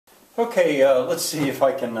Okay, let's see if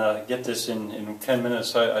I can get this in 10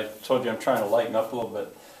 minutes. I told you I'm trying to lighten up a little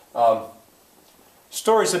bit.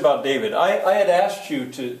 Stories about David. I had asked you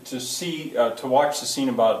to watch the scene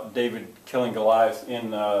about David killing Goliath in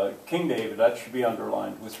King David. That should be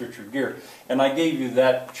underlined with Richard Gere. And I gave you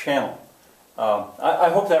that channel. I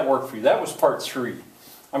hope that worked for you. That was part 3.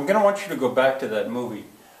 I'm going to want you to go back to that movie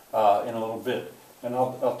in a little bit. And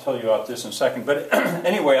I'll tell you about this in a second. But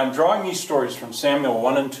anyway, I'm drawing these stories from Samuel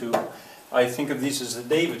 1 and 2. I think of these as the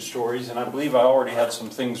David stories, and I believe I already had some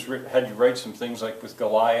things, had you write some things like with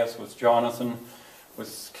Goliath, with Jonathan,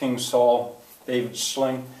 with King Saul, David's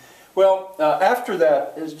sling. Well, after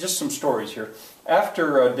that, just some stories here.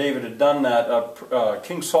 After David had done that,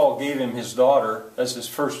 King Saul gave him his daughter as his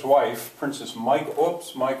first wife, Princess Michal.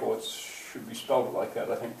 Oops, Michal, it should be spelled like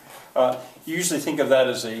that, I think. You usually think of that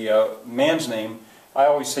as a man's name. I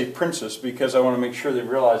always say princess because I want to make sure they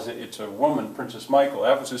realize that it's a woman, Princess Michal.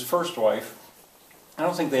 That was his first wife. I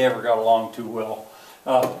don't think they ever got along too well.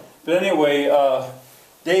 But anyway,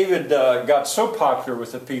 David got so popular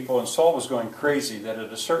with the people, and Saul was going crazy, that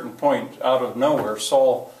at a certain point, out of nowhere,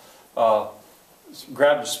 Saul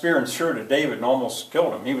grabbed a spear and threw it at David and almost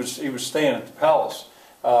killed him. He was staying at the palace.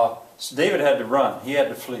 So David had to run. He had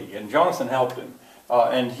to flee, and Jonathan helped him.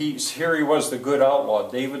 And here he was, the good outlaw,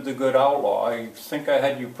 David the good outlaw. I think I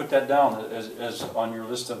had you put that down as on your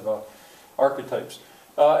list of archetypes.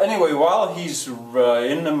 Anyway, while he's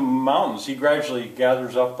in the mountains, he gradually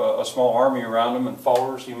gathers up a small army around him and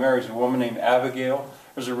followers. He marries a woman named Abigail.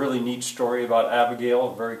 There's a really neat story about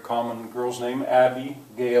Abigail, a very common girl's name. Abby,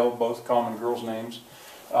 Gail, both common girls' names.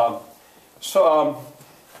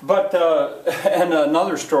 And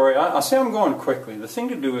another story, I say I'm going quickly. The thing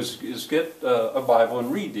to do is get a Bible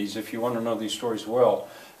and read these if you want to know these stories well.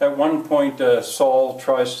 At one point, Saul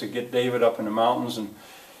tries to get David up in the mountains, and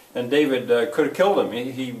David could have killed him.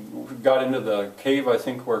 He got into the cave, I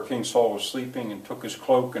think, where King Saul was sleeping, and took his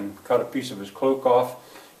cloak and cut a piece of his cloak off,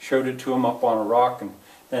 showed it to him up on a rock, and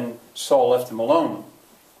then Saul left him alone.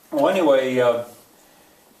 Well, anyway,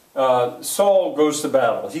 Saul goes to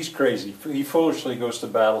battle. He's crazy. He foolishly goes to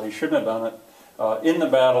battle. He shouldn't have done it. In the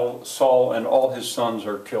battle, Saul and all his sons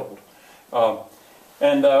are killed. I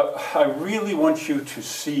really want you to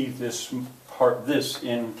see this in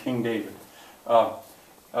King David.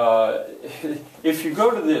 If you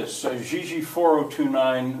go to this,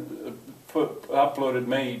 GG4029 uploaded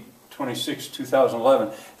May 26,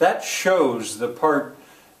 2011, that shows the part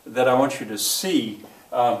that I want you to see.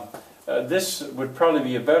 This would probably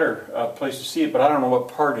be a better place to see it, but I don't know what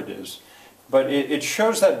part it is. But it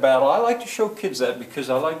shows that battle. I like to show kids that because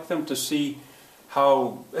I like them to see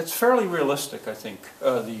how it's fairly realistic, I think.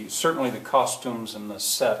 Certainly the costumes and the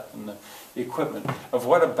set and the equipment of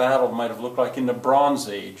what a battle might have looked like in the Bronze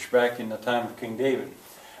Age, back in the time of King David.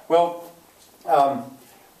 Well,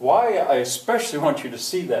 why I especially want you to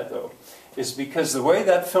see that, though, is because the way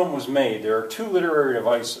that film was made, there are 2 literary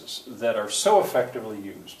devices that are so effectively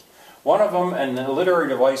used. One of them, and the literary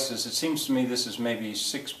devices, it seems to me this is maybe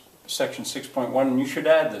section 6.1, and you should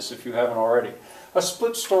add this if you haven't already. A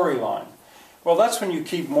split storyline. Well, that's when you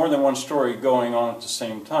keep more than one story going on at the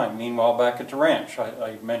same time. Meanwhile, back at the ranch,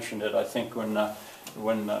 I mentioned it, I think, when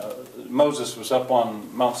Moses was up on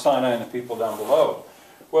Mount Sinai and the people down below.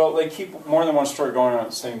 Well, they keep more than one story going on at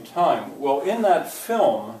the same time. Well, in that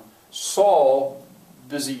film, Saul,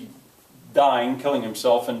 busy dying, killing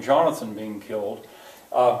himself, and Jonathan being killed,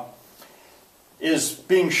 is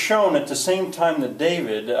being shown at the same time that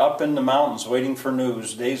David, up in the mountains waiting for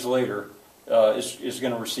news days later, is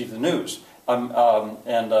going to receive the news.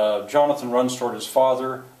 Jonathan runs toward his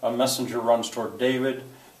father, a messenger runs toward David.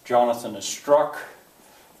 Jonathan is struck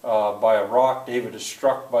by a rock. David is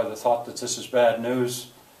struck by the thought that this is bad news.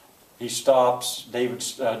 He stops.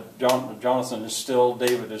 Jonathan is still.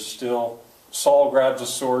 David is still. Saul grabs a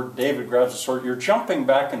sword, David grabs a sword. You're jumping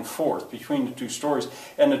back and forth between the 2 stories.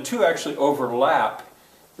 And the 2 actually overlap.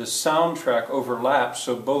 The soundtrack overlaps,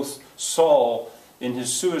 so both Saul in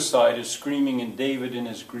his suicide is screaming and David in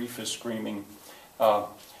his grief is screaming. If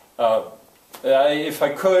I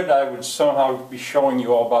could, I would somehow be showing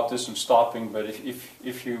you all about this and stopping, but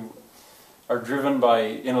if you are driven by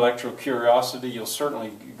intellectual curiosity, you'll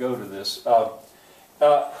certainly go to this.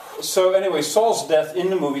 So anyway, Saul's death in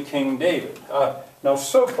the movie King David. Now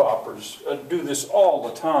soap operas do this all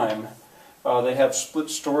the time. They have split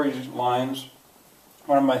storylines.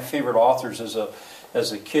 One of my favorite authors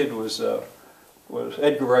as a kid was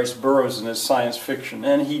Edgar Rice Burroughs in his science fiction,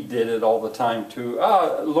 and he did it all the time too.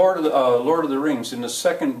 Lord of the Rings, in the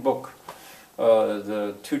second book,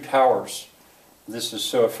 The Two Towers. This is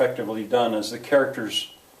so effectively done as the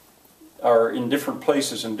characters are in different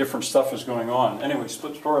places and different stuff is going on. Anyway,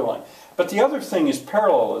 split storyline. But the other thing is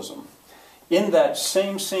parallelism. In that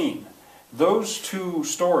same scene, those two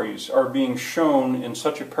stories are being shown in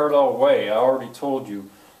such a parallel way. I already told you,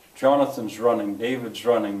 Jonathan's running, David's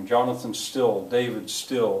running, Jonathan's still, David's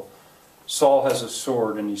still. Saul has a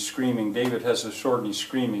sword and he's screaming, David has a sword and he's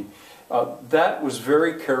screaming. That was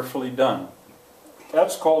very carefully done.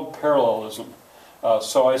 That's called parallelism.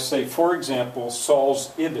 So I say, for example,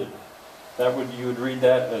 Saul's Ibid. You would read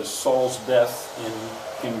that as Saul's death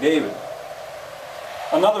in King David.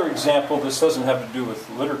 Another example, this doesn't have to do with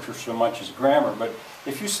literature so much as grammar, but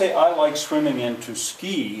if you say, I like swimming and to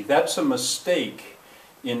ski, that's a mistake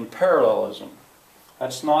in parallelism.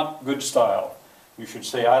 That's not good style. You should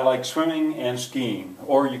say, I like swimming and skiing.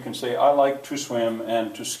 Or you can say, I like to swim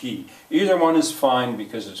and to ski. Either one is fine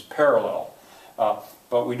because it's parallel.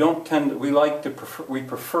 But we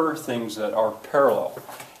prefer things that are parallel.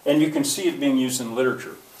 And you can see it being used in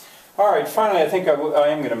literature. All right, finally, I think I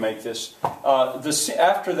am going to make this.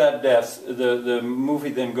 After that death, the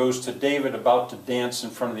movie then goes to David about to dance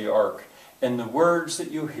in front of the ark. And the words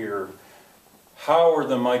that you hear, how are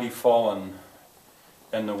the mighty fallen,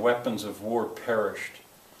 and the weapons of war perished.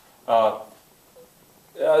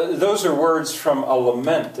 Those are words from a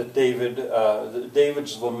lament that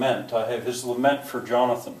David's lament. I have his lament for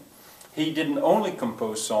Jonathan. He didn't only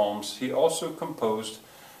compose psalms, he also composed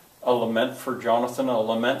a lament for Jonathan, a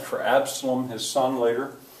lament for Absalom, his son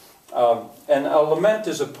later. And a lament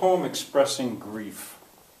is a poem expressing grief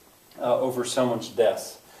over someone's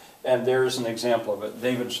death. And there's an example of it,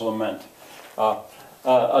 David's lament. A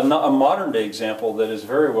modern day example that is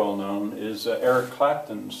very well known is Eric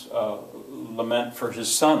Clapton's lament for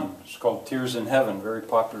his son. It's called Tears in Heaven, very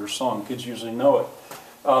popular song. Kids usually know it.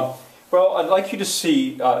 Well, I'd like you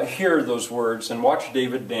to hear those words and watch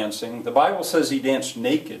David dancing. The Bible says he danced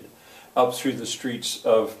naked up through the streets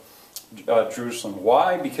of Jerusalem.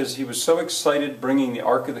 Why? Because he was so excited bringing the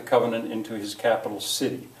Ark of the Covenant into his capital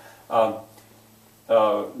city. Now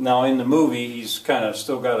in the movie he's kind of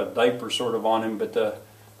still got a diaper sort of on him, but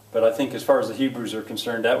I think as far as the Hebrews are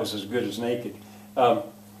concerned, that was as good as naked.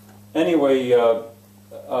 Anyway, I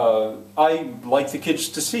like the kids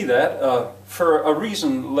to see that for a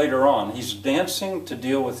reason later on. He's dancing to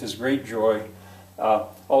deal with his great joy.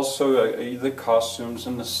 Also the costumes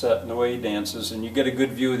and the set and the way he dances, and you get a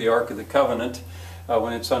good view of the Ark of the Covenant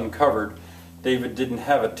when it's uncovered. David didn't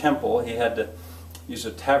have a temple. He had to use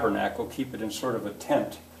a tabernacle, keep it in sort of a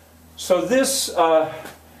tent. So this,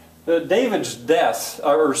 David's death,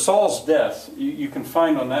 or Saul's death, you can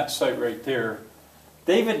find on that site right there.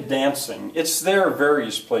 David dancing, it's there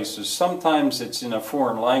various places. Sometimes it's in a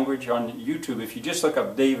foreign language on YouTube. If you just look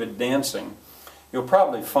up David dancing, you'll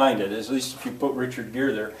probably find it, at least if you put Richard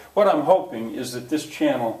Gere there. What I'm hoping is that this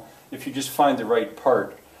channel, if you just find the right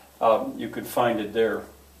part, you could find it there.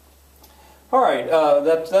 All right,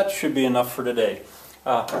 that should be enough for today.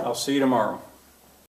 I'll see you tomorrow.